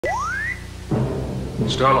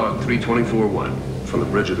Starlog 324-1. From the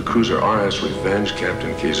bridge of the cruiser RS Revenge,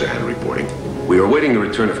 Captain Kazan reporting. We are awaiting the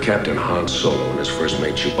return of Captain Han Solo and his first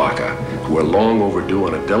mate Chewbacca, who are long overdue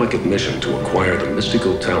on a delicate mission to acquire the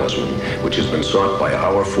mystical talisman, which has been sought by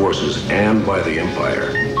our forces and by the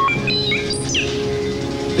Empire.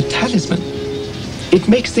 The talisman? It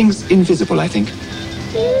makes things invisible, I think.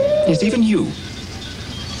 Yes, even you.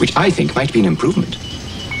 Which I think might be an improvement.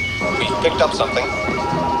 We've picked up something.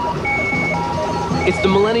 It's the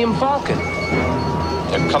Millennium Falcon.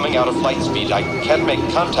 They're coming out of flight speed. I can't make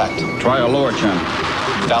contact. Try a lower channel.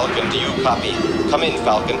 Falcon, do you copy? Come in,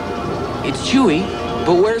 Falcon. It's Chewie,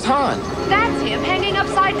 but where's Han? That's him hanging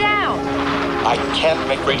upside down. I can't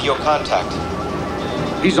make radio contact.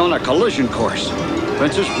 He's on a collision course.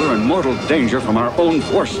 Princess, we're in mortal danger from our own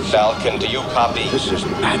forces. Falcon, do you copy? This is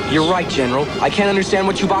madness. You're right, General. I can't understand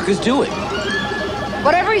what Chewbacca's doing.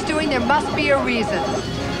 Whatever he's doing, there must be a reason.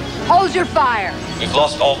 Hold your fire. We've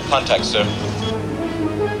lost all contact, sir.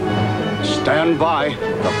 Stand by.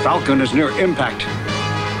 The Falcon is near impact.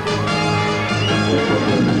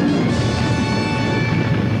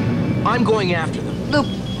 I'm going after them. Luke,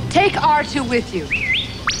 take R2 with you.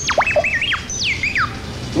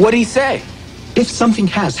 What'd he say? If something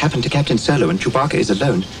has happened to Captain Solo and Chewbacca is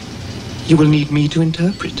alone, you will need me to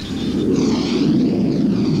interpret.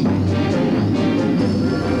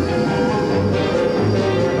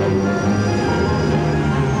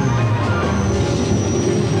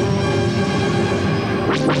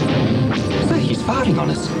 So he's firing on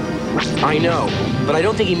us. I know, but I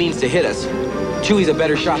don't think he means to hit us. Chewie's a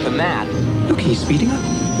better shot than that. Look, he's speeding up.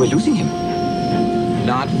 We're losing him.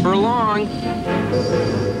 Not for long.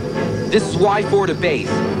 This is Y4 to base.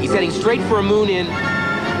 He's heading straight for a moon in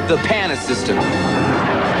the Pana system.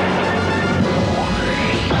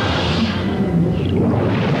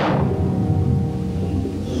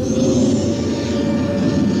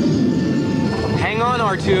 Hang on,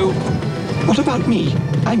 R2. What about me?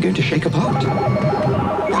 I'm going to shake apart.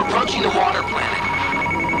 We're approaching the water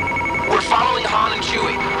planet. We're following Han and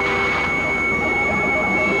Chewie.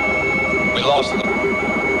 We lost them.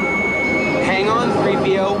 Hang on,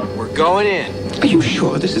 3PO. We're going in. Are you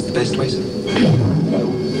sure this is the best way, sir?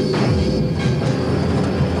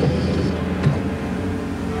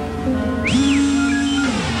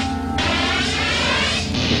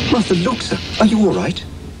 Master Luke, sir, are you all right?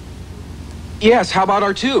 Yes, how about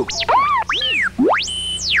R2?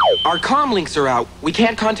 Our comm links are out. We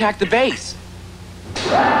can't contact the base.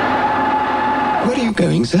 Where are you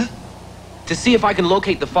going, sir? To see if I can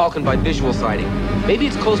locate the Falcon by visual sighting. Maybe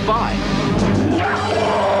it's close by.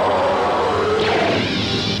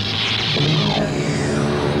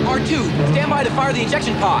 R2, stand by to fire the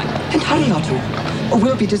ejection pod. And hurry, R2, or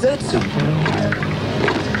we'll be deserted soon.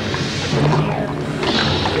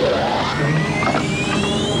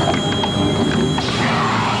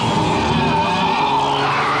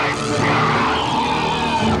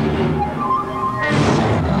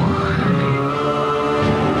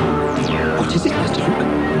 What is it, Master Luke?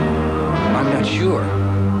 I'm not sure.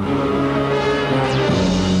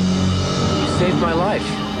 You saved my life.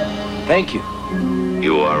 Thank you.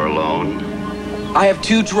 You are alone? I have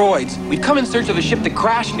 2 droids. We've come in search of a ship that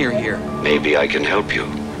crashed near here. Maybe I can help you.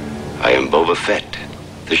 I am Boba Fett.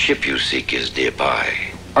 The ship you seek is nearby.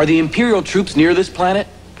 Are the Imperial troops near this planet?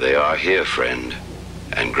 They are here, friend,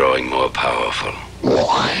 and growing more powerful.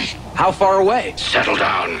 How far away? Settle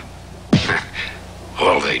down.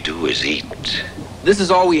 All they do is eat. This is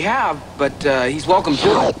all we have, but he's welcome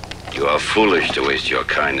to it. You are foolish to waste your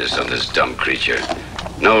kindness on this dumb creature.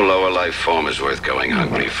 No lower life form is worth going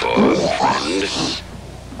hungry for, friend.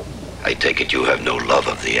 I take it you have no love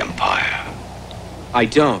of the Empire. I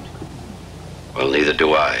don't. Well, neither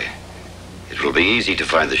do I. It will be easy to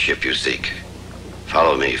find the ship you seek.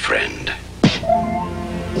 Follow me, friend.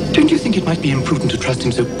 Don't you think it might be imprudent to trust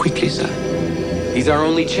him so quickly, sir? He's our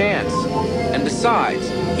only chance. And besides,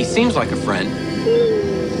 he seems like a friend.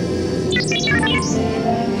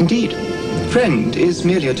 Indeed. Friend is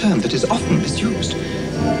merely a term that is often misused.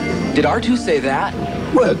 Did R2 say that?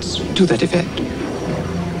 Words to that effect.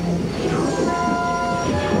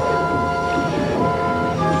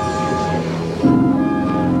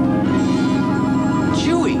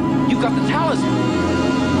 Chewie, you've got the talisman.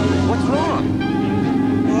 What's wrong?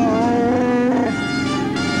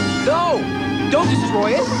 No! Don't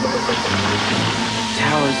destroy it!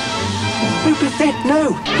 Talisman. Boba Fett,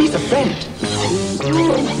 no! He's a friend.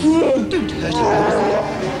 Don't hurt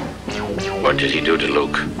him. What did he do to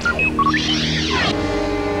Luke?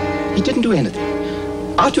 He didn't do anything.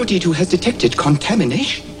 R2-D2 has detected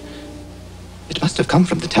contamination. It must have come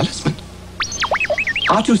from the talisman.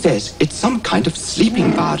 R2 says it's some kind of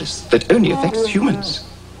sleeping virus that only affects humans.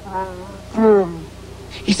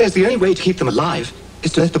 He says the only way to keep them alive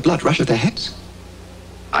is to let the blood rush to their heads.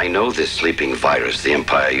 I know this sleeping virus the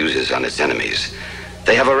Empire uses on its enemies.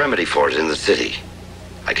 They have a remedy for it in the city.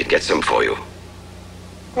 I could get some for you.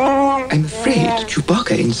 I'm afraid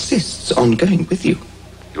Chewbacca insists on going with you.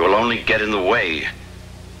 You will only get in the way.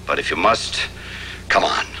 But if you must, come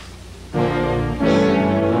on.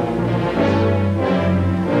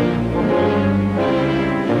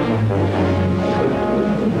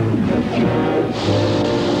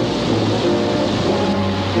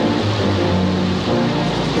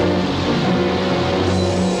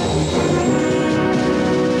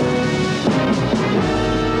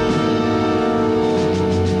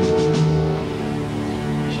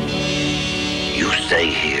 Stay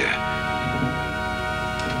here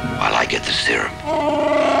while I get the serum.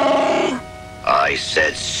 I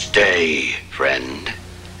said stay, friend.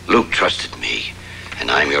 Luke trusted me, and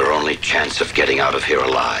I'm your only chance of getting out of here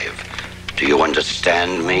alive. Do you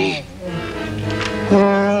understand me?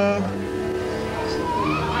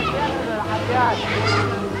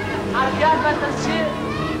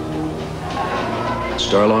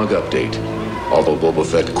 Starlog update. Although Boba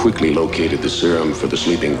Fett quickly located the serum for the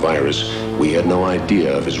sleeping virus, we had no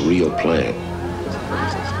idea of his real plan.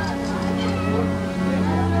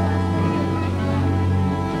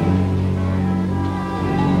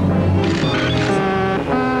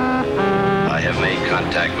 I have made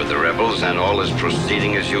contact with the rebels, and all is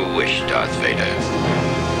proceeding as you wish, Darth Vader.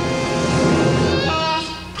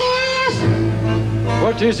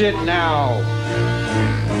 What is it now?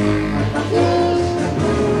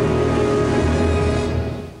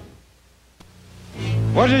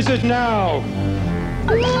 What is it now?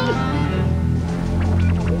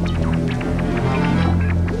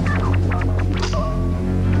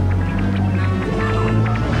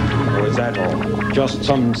 Or is that all? Just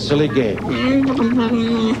some silly game?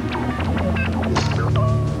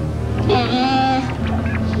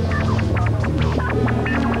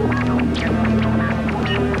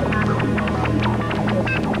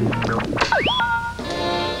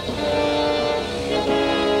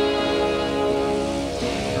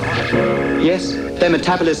 Yes, their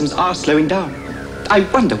metabolisms are slowing down. I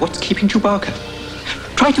wonder what's keeping Chewbacca.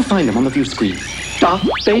 Try to find them on the view screen. Darth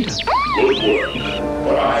Vader. Good work,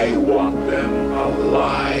 but I want them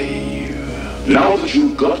alive. Now that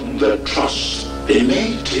you've gotten their trust, they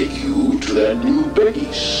may take you to their new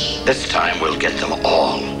base. This time we'll get them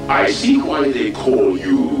all. I see why they call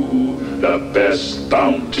you the best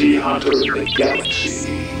bounty hunter in the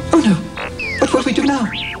galaxy. Oh no, what will we do now?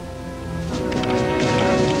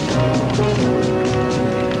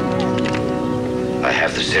 I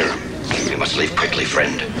have the serum. We must leave quickly,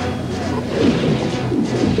 friend.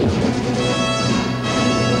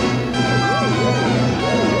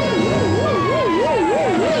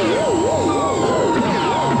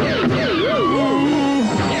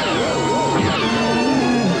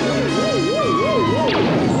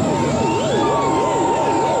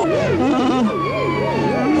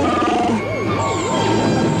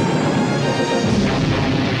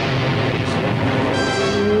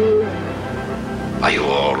 Are you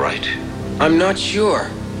all right? I'm not sure.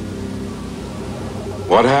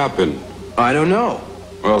 What happened? I don't know.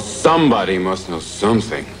 Well, somebody must know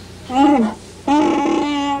something.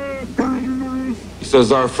 He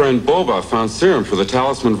says our friend Boba found serum for the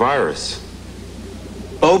talisman virus.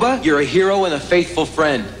 Boba, you're a hero and a faithful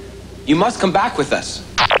friend. You must come back with us.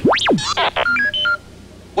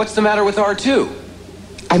 What's the matter with R2?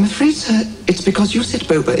 I'm afraid, sir, it's because you said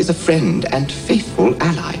Boba is a friend and faithful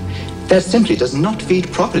ally. That simply does not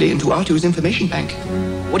feed properly into R2's information bank.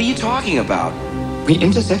 What are you talking about? We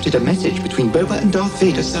intercepted a message between Boba and Darth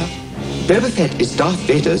Vader, sir. Boba Fett is Darth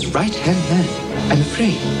Vader's right-hand man. I'm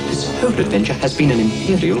afraid this whole adventure has been an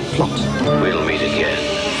Imperial plot. We'll meet again,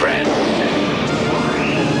 friend.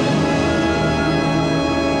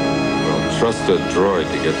 We'll trust a droid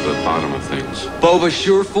to get to the bottom of things. Boba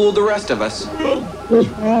sure fooled the rest of us.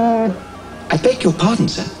 I beg your pardon,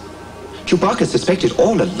 sir. Chewbacca suspected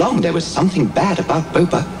all along there was something bad about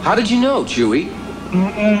Boba. How did you know, Chewie?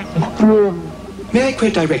 May I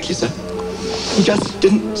quote directly, sir? He just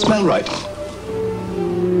didn't smell right.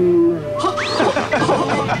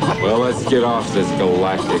 Well, let's get off this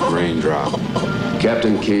galactic raindrop.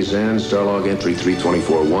 Captain Kazan, Starlog Entry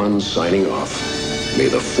 324-1, signing off. May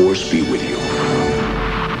the Force be with you.